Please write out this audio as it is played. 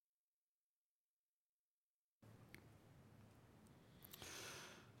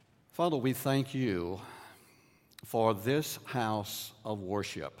Father, we thank you for this house of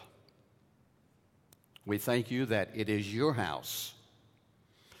worship. We thank you that it is your house.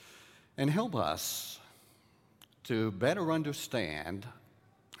 And help us to better understand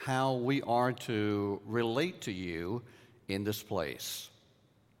how we are to relate to you in this place.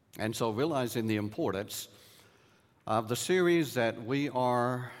 And so realizing the importance of the series that we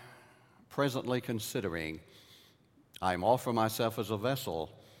are presently considering, I offer myself as a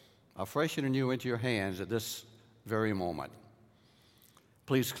vessel, afresh and anew into your hands at this very moment.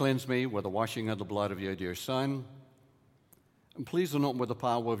 Please cleanse me with the washing of the blood of your dear Son, and please anoint me with the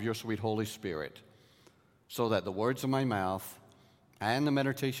power of your sweet Holy Spirit, so that the words of my mouth and the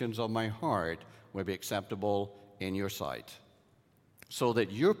meditations of my heart will be acceptable in your sight, so that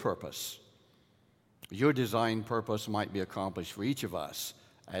your purpose, your designed purpose, might be accomplished for each of us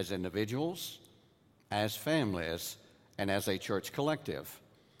as individuals, as families, and as a church collective.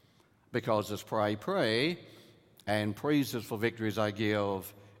 Because this prayer I pray, and praises for victories I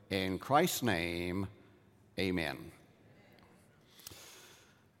give, in Christ's name, amen.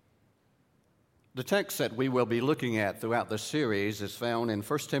 The text that we will be looking at throughout the series is found in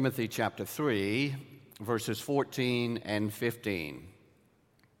 1 Timothy chapter 3, verses 14 and 15.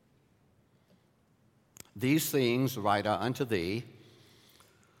 These things write I unto thee,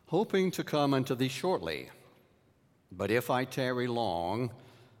 hoping to come unto thee shortly. But if I tarry long,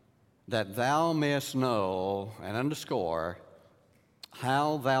 that thou mayest know and underscore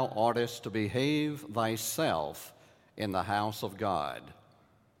how thou oughtest to behave thyself in the house of God,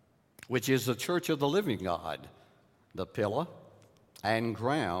 which is the church of the living God, the pillar and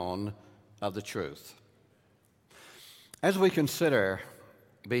ground of the truth. As we consider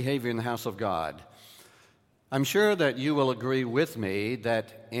behavior in the house of God, I'm sure that you will agree with me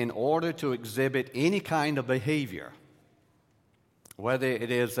that in order to exhibit any kind of behavior, whether it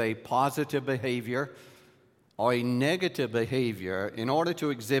is a positive behavior or a negative behavior, in order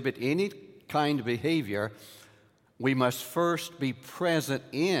to exhibit any kind of behavior, we must first be present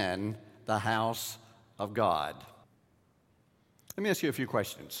in the house of God. Let me ask you a few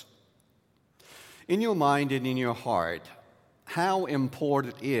questions. In your mind and in your heart, how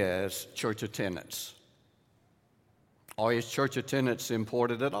important is church attendance? Or is church attendance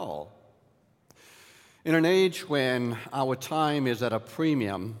important at all? In an age when our time is at a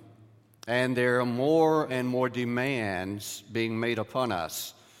premium and there are more and more demands being made upon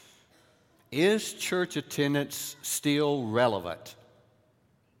us, is church attendance still relevant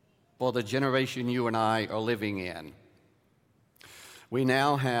for the generation you and I are living in? We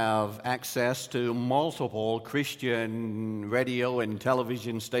now have access to multiple Christian radio and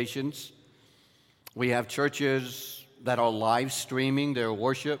television stations. We have churches that are live streaming their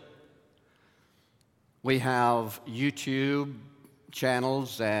worship. We have YouTube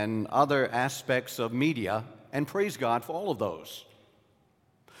channels and other aspects of media, and praise God for all of those.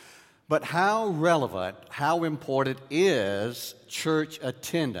 But how relevant, how important is church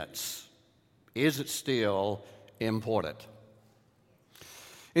attendance? Is it still important?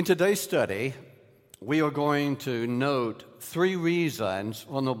 In today's study, we are going to note 3 reasons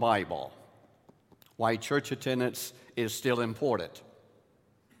from the Bible why church attendance is still important,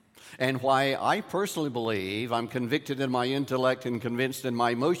 and why I personally believe, I'm convicted in my intellect and convinced in my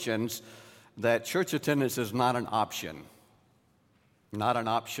emotions, that church attendance is not an option. Not an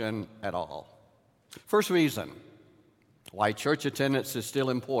option at all. First reason why church attendance is still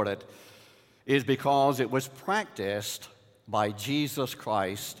important is because it was practiced by Jesus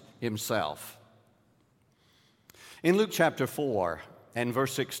Christ himself. In Luke chapter 4 and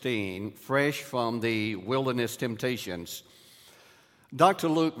verse 16, fresh from the wilderness temptations, Dr.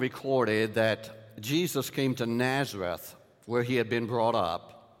 Luke recorded that Jesus came to Nazareth, where he had been brought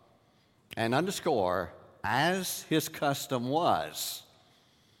up, and underscore, as his custom was,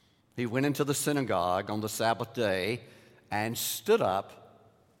 he went into the synagogue on the Sabbath day and stood up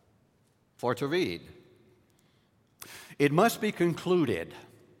for to read. It must be concluded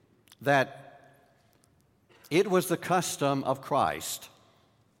that it was the custom of Christ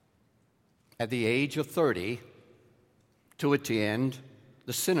at the age of 30 to attend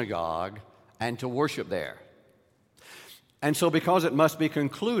the synagogue and to worship there. And so because it must be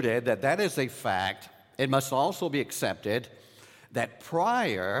concluded that that is a fact, it must also be accepted that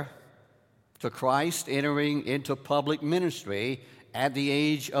prior to Christ entering into public ministry at the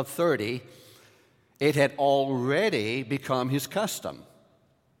age of 30, it had already become his custom.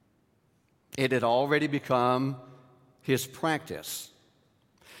 It had already become his practice.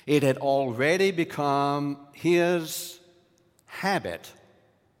 It had already become his habit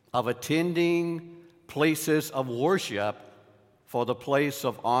of attending places of worship for the place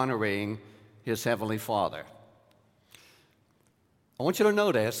of honoring his heavenly Father. I want you to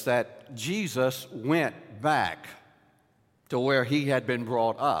notice that Jesus went back to where he had been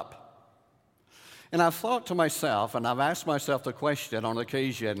brought up. And I've thought to myself, and I've asked myself the question on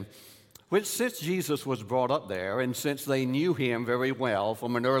occasion, which since Jesus was brought up there, and since they knew him very well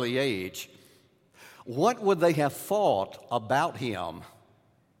from an early age, what would they have thought about him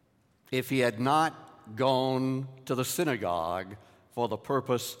if he had not gone to the synagogue for the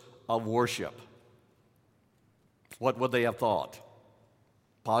purpose of worship? What would they have thought?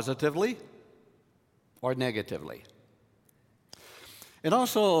 Positively or negatively? It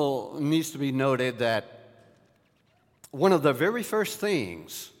also needs to be noted that one of the very first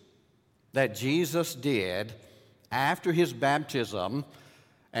things that Jesus did after his baptism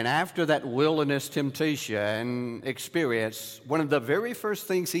and after that wilderness temptation experience, one of the very first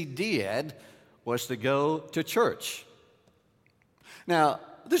things he did was to go to church. Now,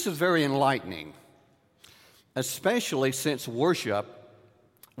 this is very enlightening, especially since worship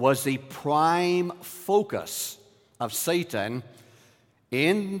was the prime focus of Satan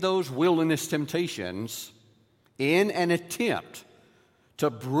in those wilderness temptations in an attempt to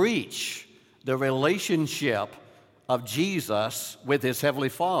breach the relationship of Jesus with his heavenly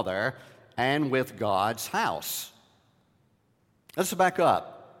Father and with God's house. Let's back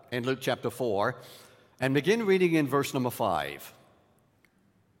up in Luke chapter 4 and begin reading in verse number 5.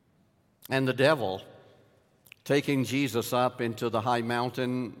 And the devil, taking Jesus up into the high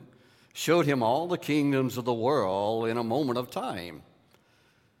mountain, showed him all the kingdoms of the world in a moment of time.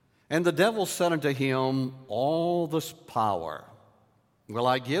 And the devil said unto him, All this power will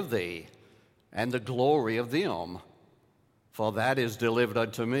I give thee, and the glory of them, for that is delivered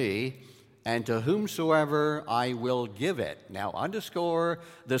unto me, and to whomsoever I will give it. Now underscore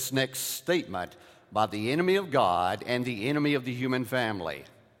this next statement by the enemy of God and the enemy of the human family.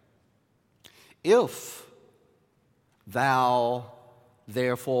 If thou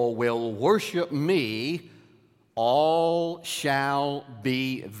therefore will worship me, all shall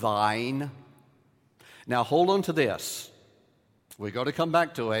be thine. Now hold on to this. We're going to come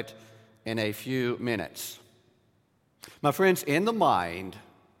back to it in a few minutes. My friends, in the mind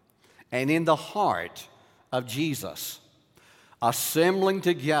and in the heart of Jesus, assembling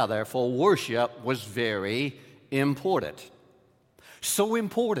together for worship was very important. So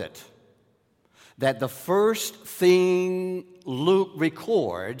important that the first thing Luke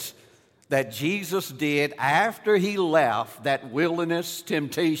records that Jesus did after he left that wilderness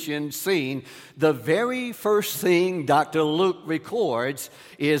temptation scene, the very first thing Dr. Luke records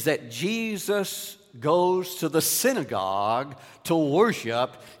is that Jesus goes to the synagogue to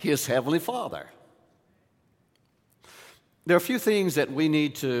worship his heavenly Father. There are a few things that we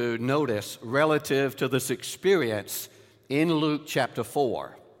need to notice relative to this experience in Luke chapter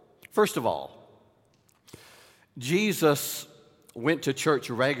 4. First of all, Jesus went to church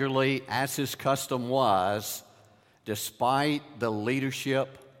regularly as his custom was, despite the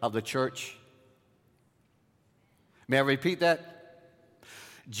leadership of the church. May I repeat that?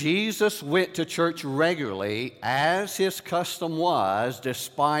 Jesus went to church regularly as his custom was,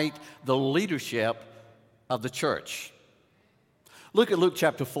 despite the leadership of the church. Look at Luke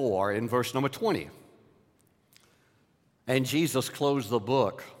chapter 4 in verse number 20. And Jesus closed the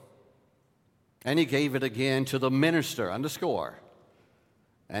book, and he gave it again to the minister, underscore,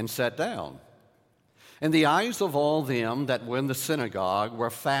 and sat down. And the eyes of all them that were in the synagogue were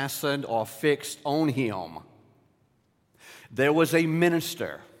fastened or fixed on him. There was a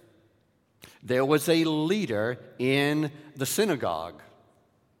minister. There was a leader in the synagogue.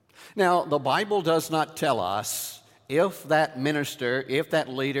 Now, the Bible does not tell us if that minister, if that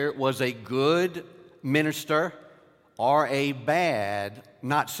leader was a good minister or a bad,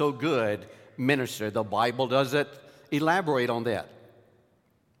 not so good minister. The Bible doesn't elaborate on that.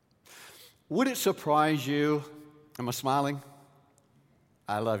 Would it surprise you? Am I smiling?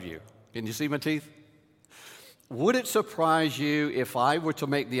 I love you. Can you see my teeth? Would it surprise you if I were to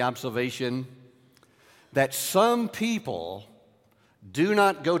make the observation that some people do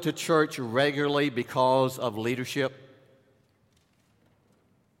not go to church regularly because of leadership?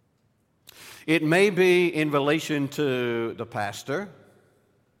 It may be in relation to the pastor.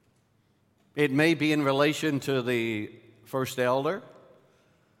 It may be in relation to the first elder.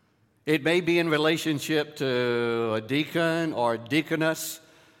 It may be in relationship to a deacon or deaconess,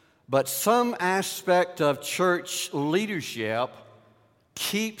 but some aspect of church leadership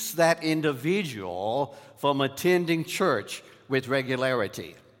keeps that individual from attending church with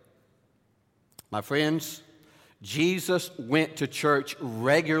regularity. My friends, Jesus went to church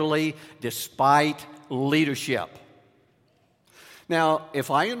regularly despite leadership. Now, if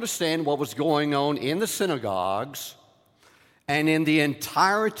I understand what was going on in the synagogues and in the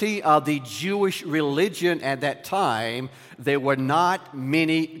entirety of the Jewish religion at that time, there were not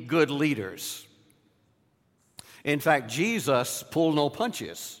many good leaders. In fact, Jesus pulled no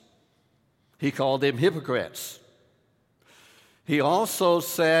punches. He called them hypocrites. He also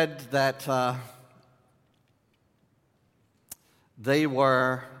said that they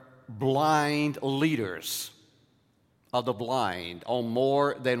were blind leaders of the blind on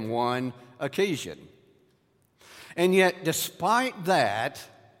more than one occasion. And yet, despite that,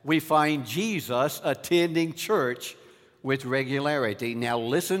 we find Jesus attending church with regularity. Now,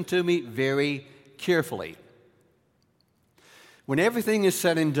 listen to me very carefully. When everything is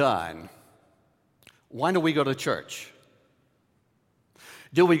said and done, why do we go to church?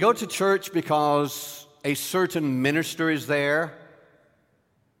 Do we go to church because a certain minister is there?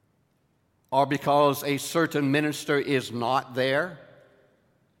 Or because a certain minister is not there?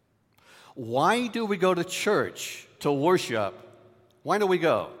 Why do we go to church to worship? Why do we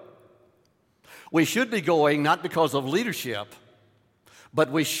go? We should be going not because of leadership, but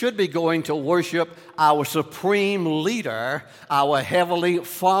we should be going to worship our supreme leader, our Heavenly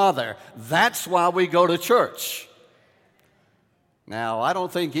Father. That's why we go to church. Now, I don't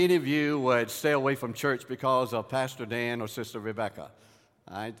think any of you would stay away from church because of Pastor Dan or Sister Rebecca.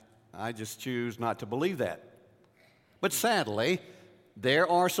 I just choose not to believe that. But sadly, there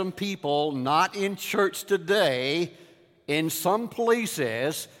are some people not in church today in some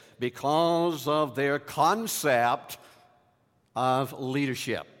places because of their concept of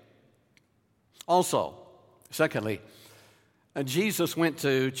leadership. Also, secondly, Jesus went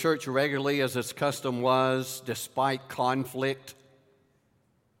to church regularly as his custom was, despite conflict.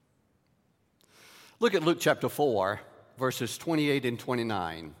 Look at Luke chapter 4, verses 28 and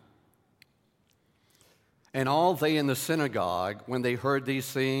 29. And all they in the synagogue, when they heard these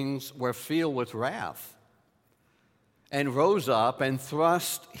things, were filled with wrath, and rose up and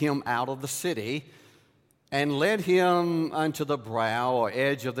thrust him out of the city, and led him unto the brow or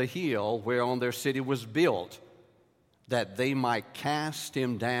edge of the hill whereon their city was built, that they might cast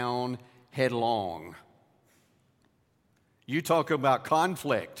him down headlong. You talk about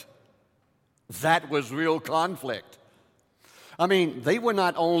conflict. That was real conflict. I mean, they were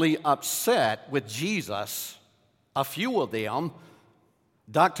not only upset with Jesus, a few of them.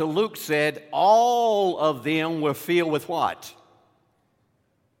 Dr. Luke said all of them were filled with what?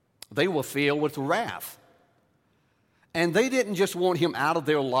 They were filled with wrath. And they didn't just want him out of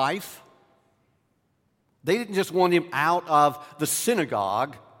their life. They didn't just want him out of the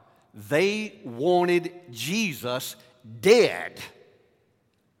synagogue. They wanted Jesus dead.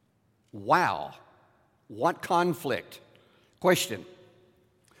 Wow. What conflict. Question.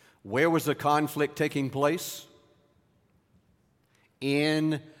 Where was the conflict taking place?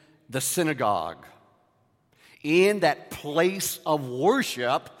 In the synagogue. In that place of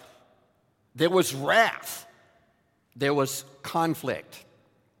worship, there was wrath. There was conflict.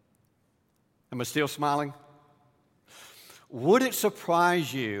 Am I still smiling? Would it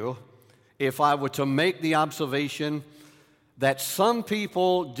surprise you if I were to make the observation that some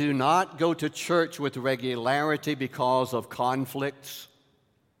people do not go to church with regularity because of conflicts?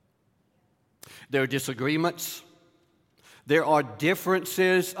 There are disagreements. There are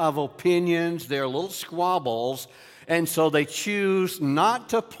differences of opinions. There are little squabbles. And so they choose not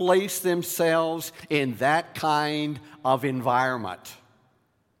to place themselves in that kind of environment.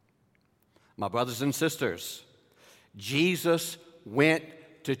 My brothers and sisters, Jesus went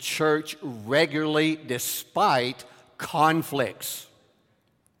to church regularly despite conflicts.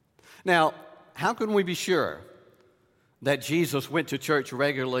 Now, how can we be sure that Jesus went to church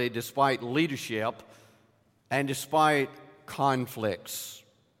regularly despite leadership and despite conflicts?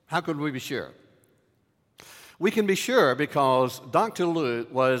 How can we be sure? We can be sure because Dr.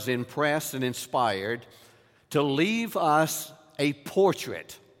 Luke was impressed and inspired to leave us a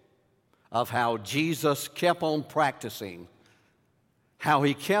portrait of how Jesus kept on practicing, how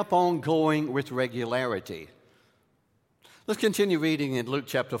he kept on going with regularity. Let's continue reading in Luke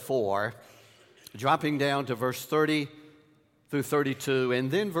chapter 4, dropping down to verse 30 through 32,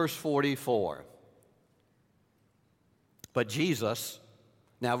 and then verse 44. But Jesus,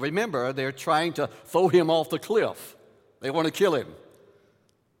 now remember, they're trying to throw him off the cliff. They want to kill him.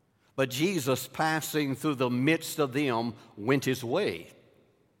 But Jesus, passing through the midst of them, went his way.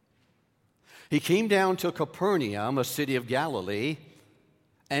 He came down to Capernaum, a city of Galilee,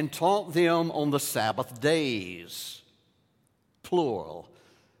 and taught them on the Sabbath days, plural.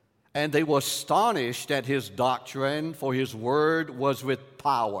 And they were astonished at his doctrine, for his word was with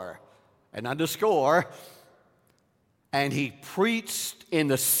power. And underscore, and he preached in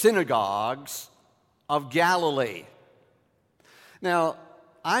the synagogues of Galilee. Now,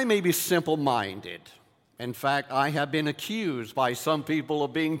 I may be simple-minded. In fact, I have been accused by some people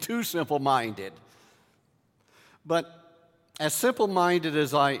of being too simple-minded. But as simple-minded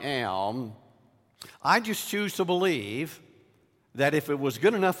as I am, I just choose to believe that if it was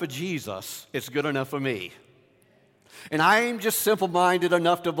good enough for Jesus, it's good enough for me. And I am just simple-minded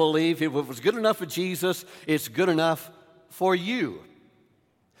enough to believe if it was good enough for Jesus, it's good enough for you.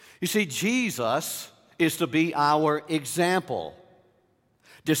 You see, Jesus is to be our example.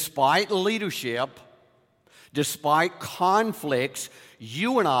 Despite leadership, despite conflicts,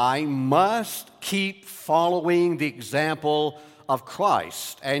 you and I must keep following the example of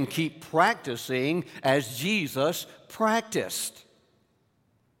Christ and keep practicing as Jesus practiced.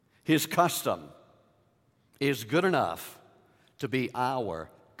 His custom is good enough to be our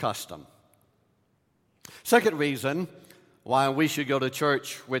custom. Second reason why we should go to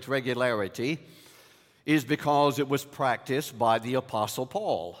church with regularity is because it was practiced by the Apostle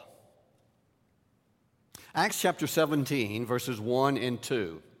Paul. Acts chapter 17, verses 1 and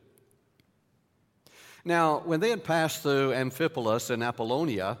 2. Now, when they had passed through Amphipolis and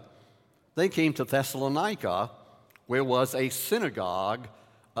Apollonia, they came to Thessalonica, where was a synagogue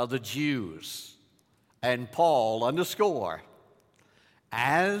of the Jews. And Paul, underscore,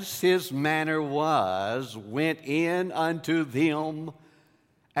 as his manner was, went in unto them,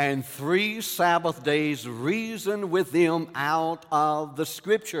 and 3 Sabbath days reasoned with them out of the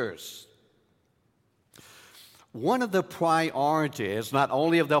Scriptures. One of the priorities, not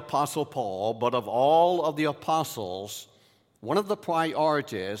only of the Apostle Paul, but of all of the apostles, one of the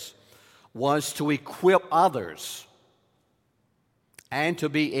priorities was to equip others and to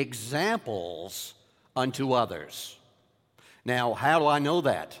be examples unto others. Now, how do I know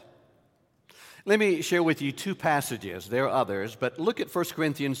that? Let me share with you 2 passages. There are others, but look at 1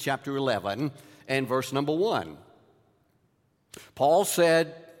 Corinthians chapter 11 and verse number 1. Paul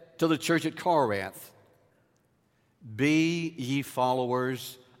said to the church at Corinth, "Be ye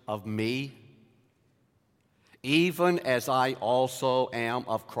followers of me, even as I also am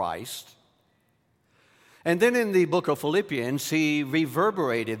of Christ." And then in the book of Philippians, he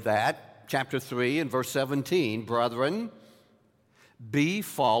reverberated that, chapter 3 and verse 17, "Brethren, be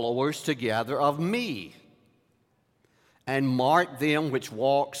followers together of me, and mark them which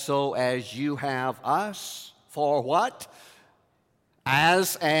walk so as you have us." For what?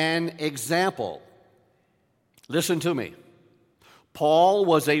 As an example. Listen to me. Paul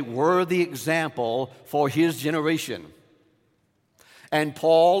was a worthy example for his generation. And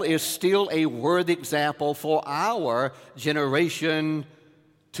Paul is still a worthy example for our generation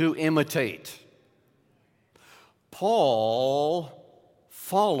to imitate. Paul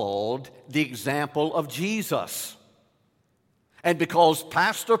followed the example of Jesus. And because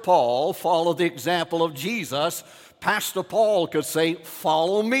Pastor Paul followed the example of Jesus, Pastor Paul could say,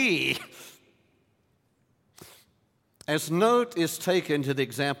 "Follow me." As note is taken to the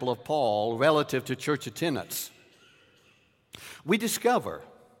example of Paul relative to church attendance, we discover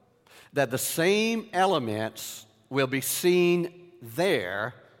that the same elements will be seen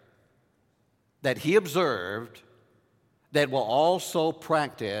there that he observed that were also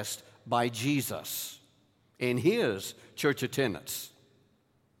practiced by Jesus in his church attendance.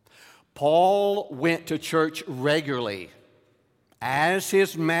 Paul went to church regularly, as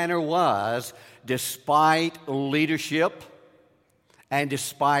his manner was, despite leadership and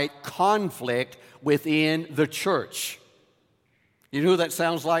despite conflict within the church. You know who that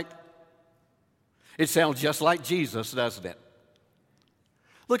sounds like? It sounds just like Jesus, doesn't it?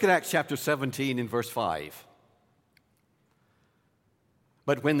 Look at Acts chapter 17 and verse 5.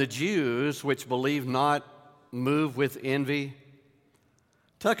 "But when the Jews which believed not moved with envy,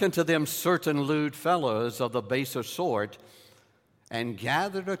 took unto them certain lewd fellows of the baser sort, and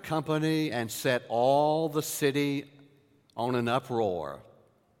gathered a company, and set all the city on an uproar,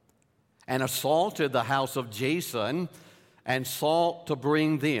 and assaulted the house of Jason, and sought to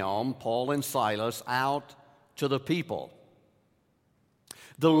bring them," Paul and Silas, "out to the people."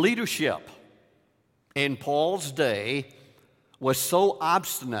 The leadership in Paul's day was so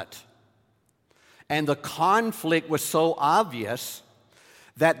obstinate, and the conflict was so obvious,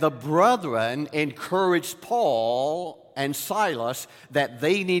 that the brethren encouraged Paul and Silas that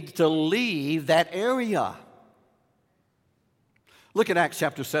they needed to leave that area. Look at Acts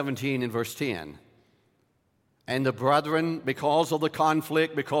chapter 17 and verse 10. "And the brethren," because of the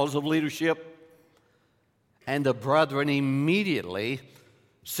conflict, because of leadership, "and the brethren immediately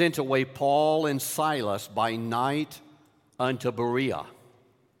sent away Paul and Silas by night unto Berea."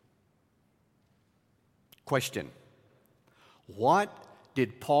 Question: What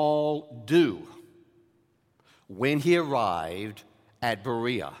did Paul do when he arrived at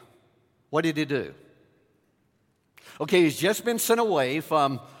Berea? What did he do? Okay, he's just been sent away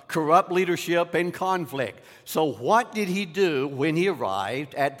from corrupt leadership and conflict. So what did he do when he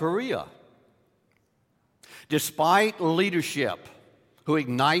arrived at Berea? Despite leadership who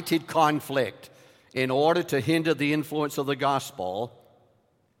ignited conflict in order to hinder the influence of the gospel,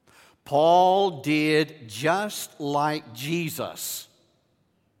 Paul did just like Jesus.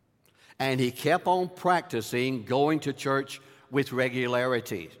 And he kept on practicing going to church with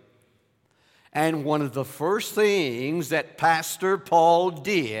regularity. And one of the first things that Pastor Paul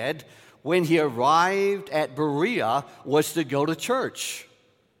did when he arrived at Berea was to go to church.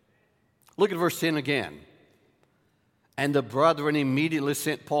 Look at verse 10 again. And the brethren immediately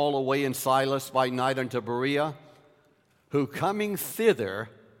sent Paul away and Silas by night unto Berea, who coming thither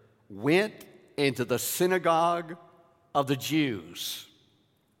went into the synagogue of the Jews.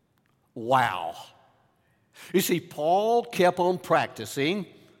 Wow. You see, Paul kept on practicing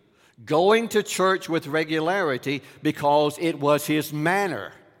going to church with regularity because it was his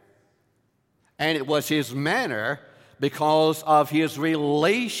manner. And it was his manner because of his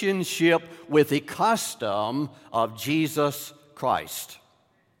relationship with the custom of Jesus Christ.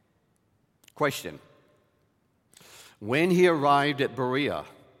 Question. When he arrived at Berea,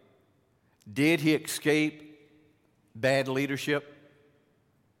 did he escape bad leadership?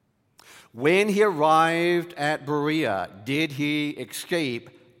 When he arrived at Berea, did he escape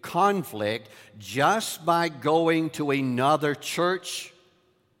conflict just by going to another church?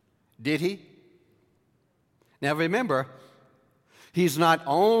 Did he? Now remember, he's not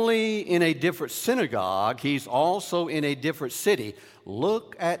only in a different synagogue, he's also in a different city.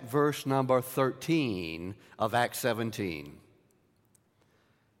 Look at verse number 13 of Acts 17.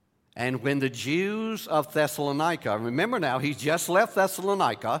 And when the Jews of Thessalonica, remember now, he's just left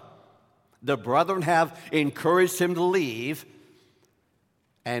Thessalonica, the brethren have encouraged him to leave.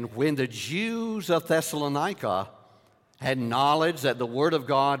 And when the Jews of Thessalonica had knowledge that the word of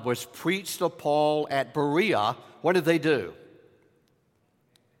God was preached to Paul at Berea, what did they do?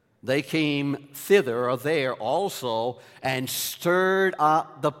 They came thither or there also and stirred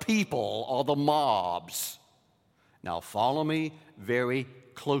up the people or the mobs. Now follow me very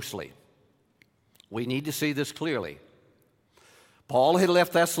closely. We need to see this clearly. Paul had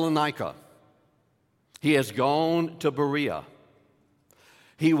left Thessalonica. He has gone to Berea.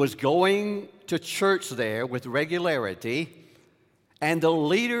 He was going to church there with regularity, and the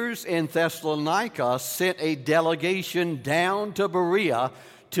leaders in Thessalonica sent a delegation down to Berea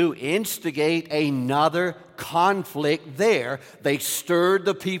to instigate another conflict there. They stirred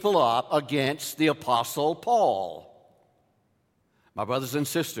the people up against the Apostle Paul. My brothers and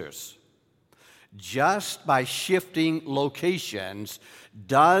sisters, just by shifting locations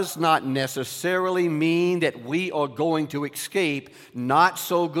does not necessarily mean that we are going to escape not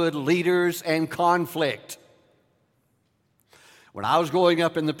so good leaders and conflict. When I was growing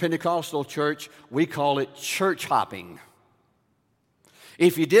up in the Pentecostal church, we call it church hopping.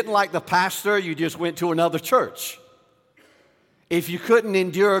 If you didn't like the pastor, you just went to another church. If you couldn't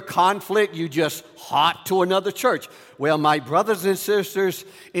endure conflict, you just hopped to another church. Well, my brothers and sisters,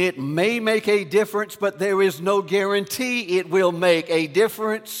 it may make a difference, but there is no guarantee it will make a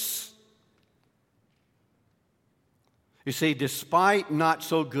difference. You see, despite not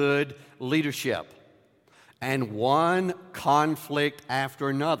so good leadership and one conflict after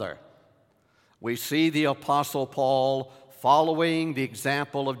another, we see the Apostle Paul following the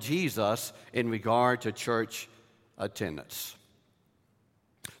example of Jesus in regard to church attendance.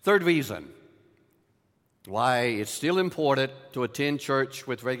 Third reason why it's still important to attend church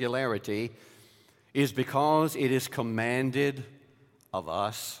with regularity is because it is commanded of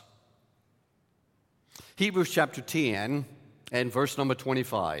us. Hebrews chapter 10 and verse number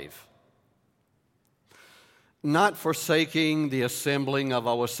 25. Not forsaking the assembling of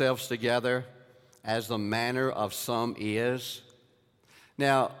ourselves together, as the manner of some is.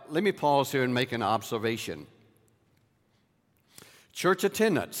 Now, let me pause here and make an observation. Church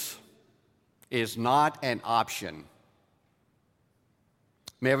attendance is not an option.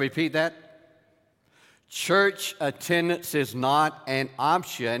 May I repeat that? Church attendance is not an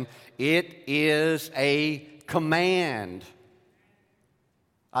option. It is a command.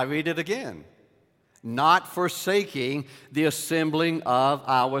 I read it again. Not forsaking the assembling of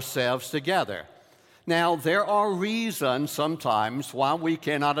ourselves together. Now, there are reasons sometimes why we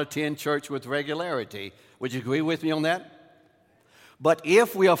cannot attend church with regularity. Would you agree with me on that? But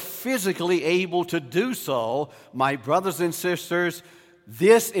if we are physically able to do so, my brothers and sisters,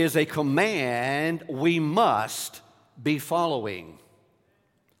 this is a command we must be following.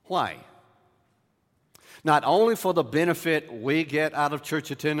 Why? Not only for the benefit we get out of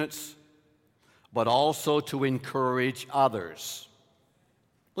church attendance, but also to encourage others.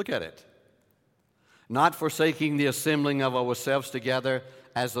 Look at it. Not forsaking the assembling of ourselves together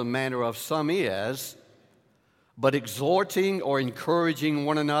as the manner of some is, but exhorting or encouraging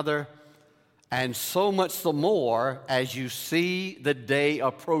one another, and so much the more as you see the day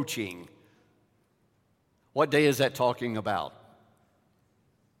approaching. What day is that talking about?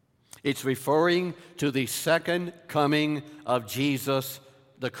 It's referring to the second coming of Jesus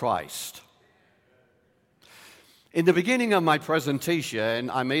the Christ. In the beginning of my presentation,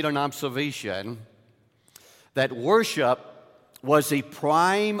 I made an observation that worship was the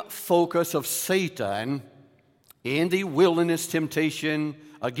prime focus of Satan in the wilderness temptation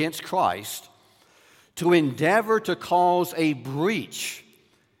against Christ to endeavor to cause a breach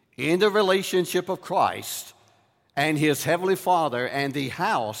in the relationship of Christ and his heavenly Father and the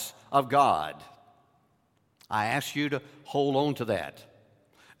house of God. I ask you to hold on to that.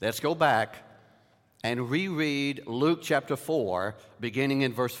 Let's go back and reread Luke chapter 4, beginning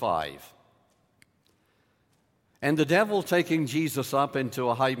in verse 5. And the devil, taking Jesus up into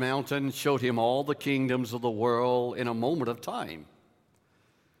a high mountain, showed him all the kingdoms of the world in a moment of time.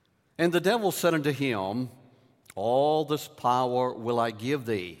 And the devil said unto him, All this power will I give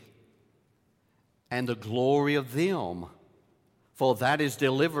thee, and the glory of them, for that is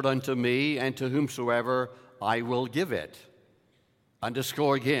delivered unto me, and to whomsoever I will give it.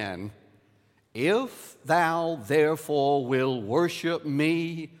 Underscore again, if thou therefore will worship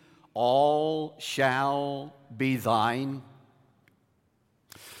me, all shall be thine.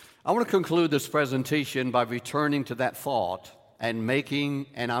 I want to conclude this presentation by returning to that thought and making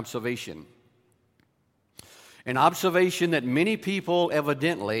an observation. An observation that many people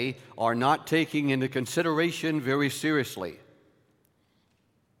evidently are not taking into consideration very seriously.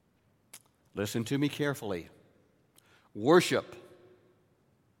 Listen to me carefully. Worship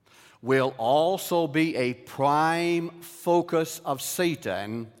will also be a prime focus of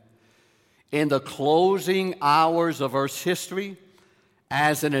Satan in the closing hours of Earth's history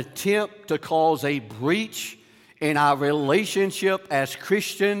as an attempt to cause a breach in our relationship as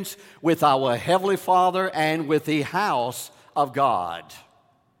Christians with our Heavenly Father and with the house of God.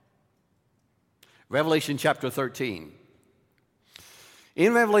 Revelation chapter 13.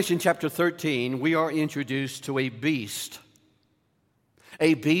 In Revelation chapter 13, we are introduced to a beast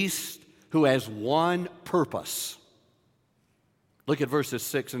who has one purpose. Look at verses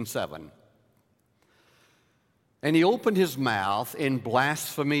 6 and 7. And he opened his mouth in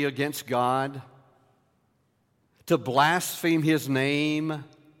blasphemy against God, to blaspheme his name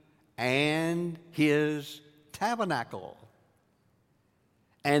and his tabernacle,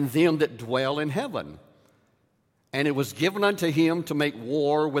 and them that dwell in heaven. And it was given unto him to make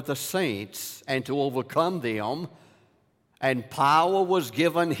war with the saints and to overcome them, and power was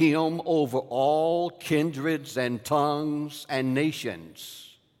given him over all kindreds and tongues and nations.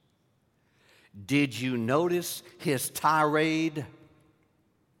 Did you notice his tirade?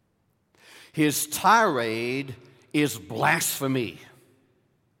 His tirade is blasphemy.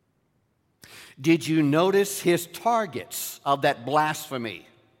 Did you notice his targets of that blasphemy?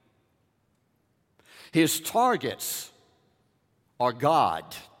 His targets are God.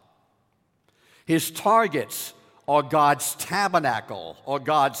 His targets are God's tabernacle or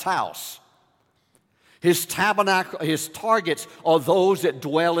God's house. His targets are those that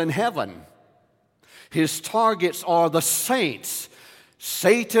dwell in heaven. His targets are the saints.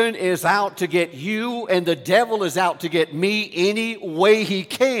 Satan is out to get you, and the devil is out to get me any way he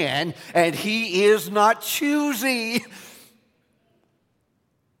can, and he is not choosy.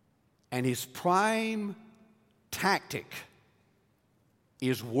 And his prime tactic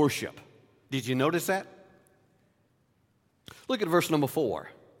is worship. Did you notice that? Look at verse number 4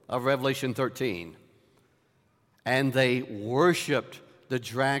 of Revelation 13. And they worshiped the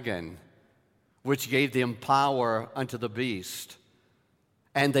dragon, which gave them power unto the beast.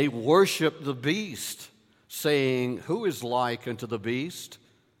 And they worshiped the beast, saying, Who is like unto the beast?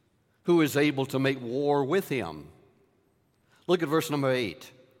 Who is able to make war with him? Look at verse number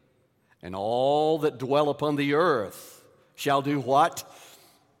 8. And all that dwell upon the earth shall do what?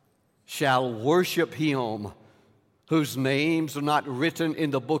 Shall worship him, whose names are not written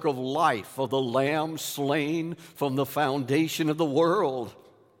in the book of life of the Lamb slain from the foundation of the world.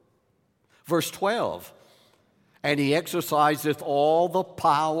 Verse 12. And he exerciseth all the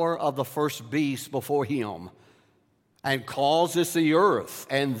power of the first beast before him, and causeth the earth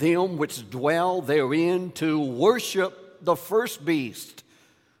and them which dwell therein to worship the first beast,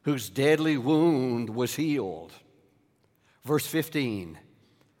 whose deadly wound was healed. Verse 15,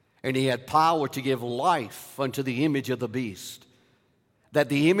 and he had power to give life unto the image of the beast, that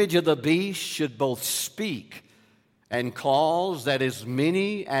the image of the beast should both speak and cause that as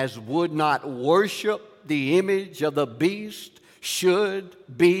many as would not worship the image of the beast should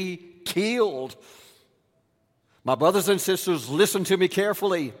be killed. My brothers and sisters, listen to me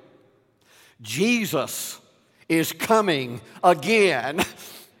carefully. Jesus is coming again.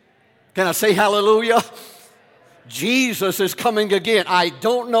 Can I say hallelujah? Jesus is coming again. I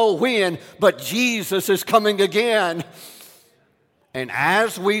don't know when, but Jesus is coming again. And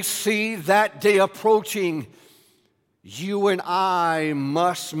as we see that day approaching, you and I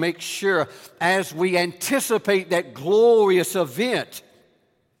must make sure, as we anticipate that glorious event,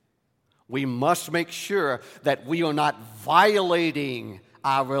 we must make sure that we are not violating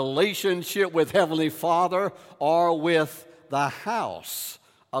our relationship with Heavenly Father or with the house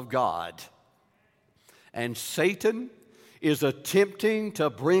of God. And Satan is attempting to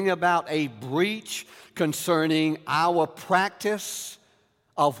bring about a breach concerning our practice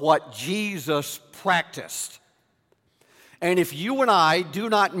of what Jesus practiced. And if you and I do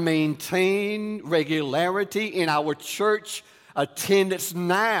not maintain regularity in our church attendance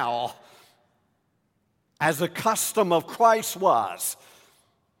now, as the custom of Christ was,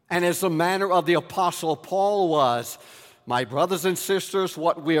 and as the manner of the Apostle Paul was, my brothers and sisters,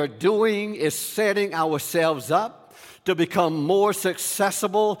 what we are doing is setting ourselves up to become more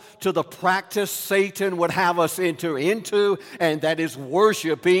accessible to the practice Satan would have us enter into, and that is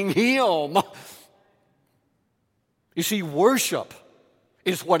worshiping Him. You see, worship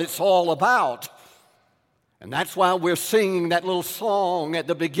is what it's all about. And that's why we're singing that little song at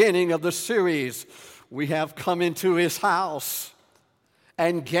the beginning of the series. We have come into His house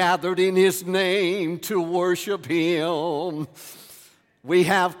and gathered in His name to worship Him. We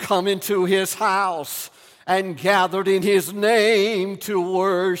have come into His house and gathered in His name to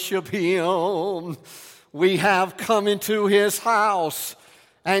worship Him. We have come into His house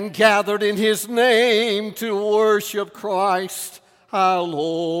and gathered in His name to worship Christ our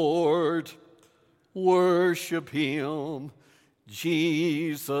Lord. Worship Him,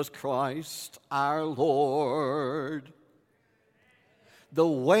 Jesus Christ our Lord. The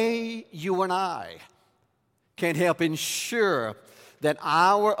way you and I can help ensure that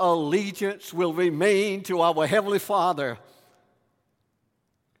our allegiance will remain to our Heavenly Father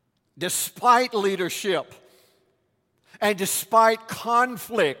despite leadership and despite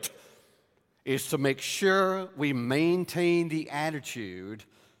conflict is to make sure we maintain the attitude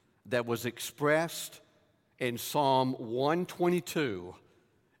that was expressed in Psalm 122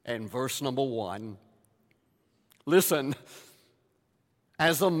 and verse number 1. Listen,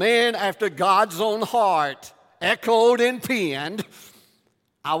 as a man after God's own heart echoed and penned,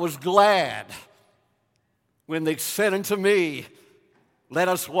 I was glad when they said unto me, let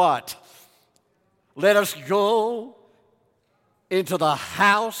us what? Let us go into the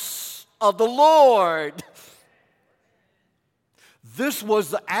house of the Lord. This was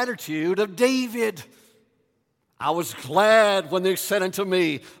the attitude of David. I was glad when they said unto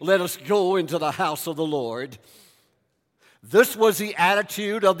me, let us go into the house of the Lord. This was the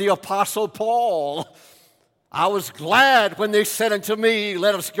attitude of the Apostle Paul. I was glad when they said unto me,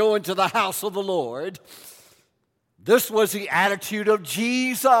 let us go into the house of the Lord. This was the attitude of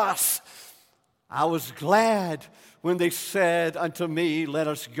Jesus. I was glad when they said unto me, let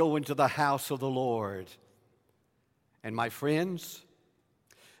us go into the house of the Lord. And my friends,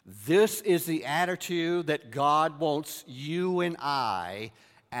 this is the attitude that God wants you and I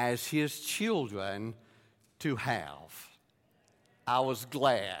as His children to have. I was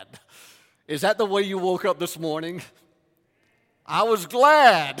glad. Is that the way you woke up this morning? I was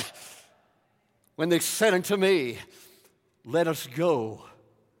glad when they said unto me, let us go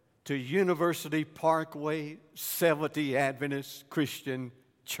to University Parkway Seventh-day Adventist Christian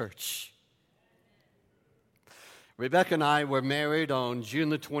Church. Rebecca and I were married on June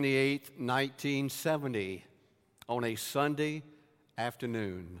the 28th, 1970, on a Sunday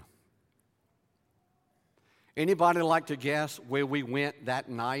afternoon. Anybody like to guess where we went that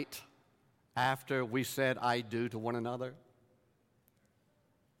night after we said I do to one another?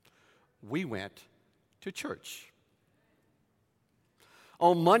 We went to church.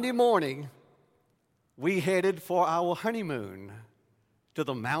 On Monday morning, we headed for our honeymoon to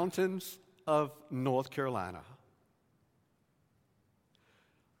the mountains of North Carolina.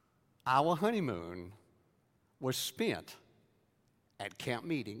 Our honeymoon was spent at camp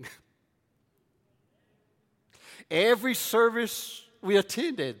meeting. Every service we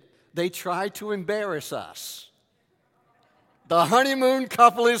attended, they tried to embarrass us. The honeymoon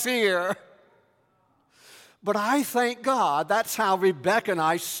couple is here. But I thank God that's how Rebecca and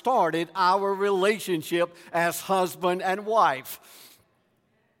I started our relationship as husband and wife.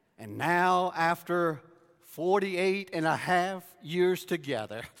 And now, after 48 and a half years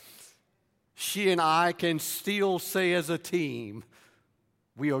together, she and I can still say as a team,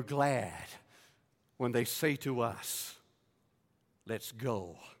 we are glad when they say to us, let's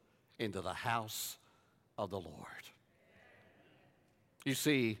go into the house of the Lord. You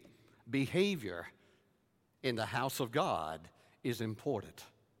see, behavior in the house of God is important,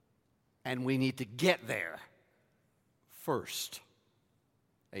 and we need to get there first.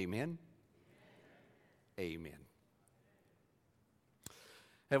 Amen? Amen.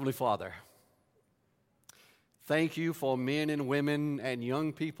 Heavenly Father, thank you for men and women and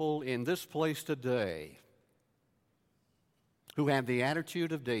young people in this place today who have the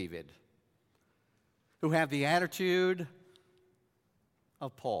attitude of David, who have the attitude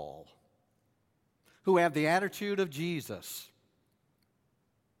of Paul, who have the attitude of Jesus,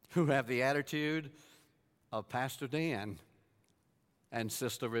 who have the attitude of Pastor Dan and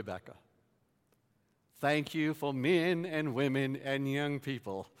Sister Rebecca. Thank you for men and women and young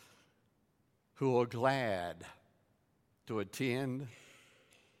people who are glad to attend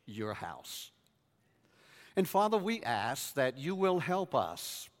your house. And Father, we ask that you will help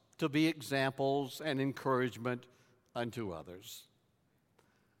us to be examples and encouragement unto others.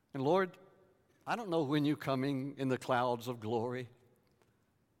 And Lord, I don't know when you're coming in the clouds of glory,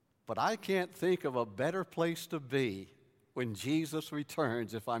 but I can't think of a better place to be when Jesus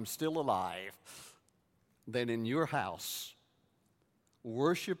returns, if I'm still alive, than in your house,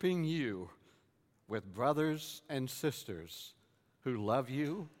 worshiping you with brothers and sisters who love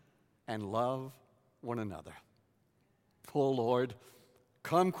you and love one another. Oh Lord,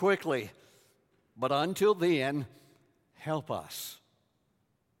 come quickly, but until then, help us.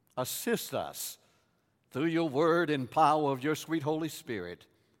 Assist us through your word and power of your sweet Holy Spirit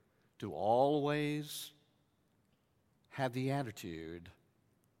to always have the attitude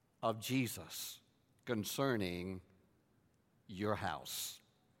of Jesus concerning your house.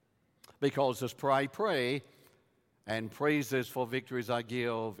 Because this prayer I pray, and praises for victories I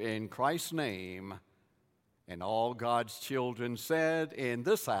give in Christ's name, and all God's children said in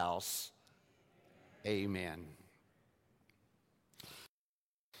this house, amen.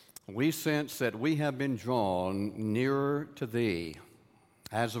 We sense that we have been drawn nearer to thee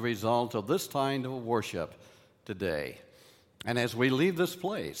as a result of this kind of worship today. And as we leave this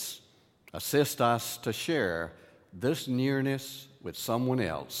place, assist us to share this nearness with someone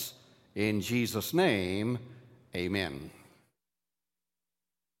else. In Jesus' name, amen.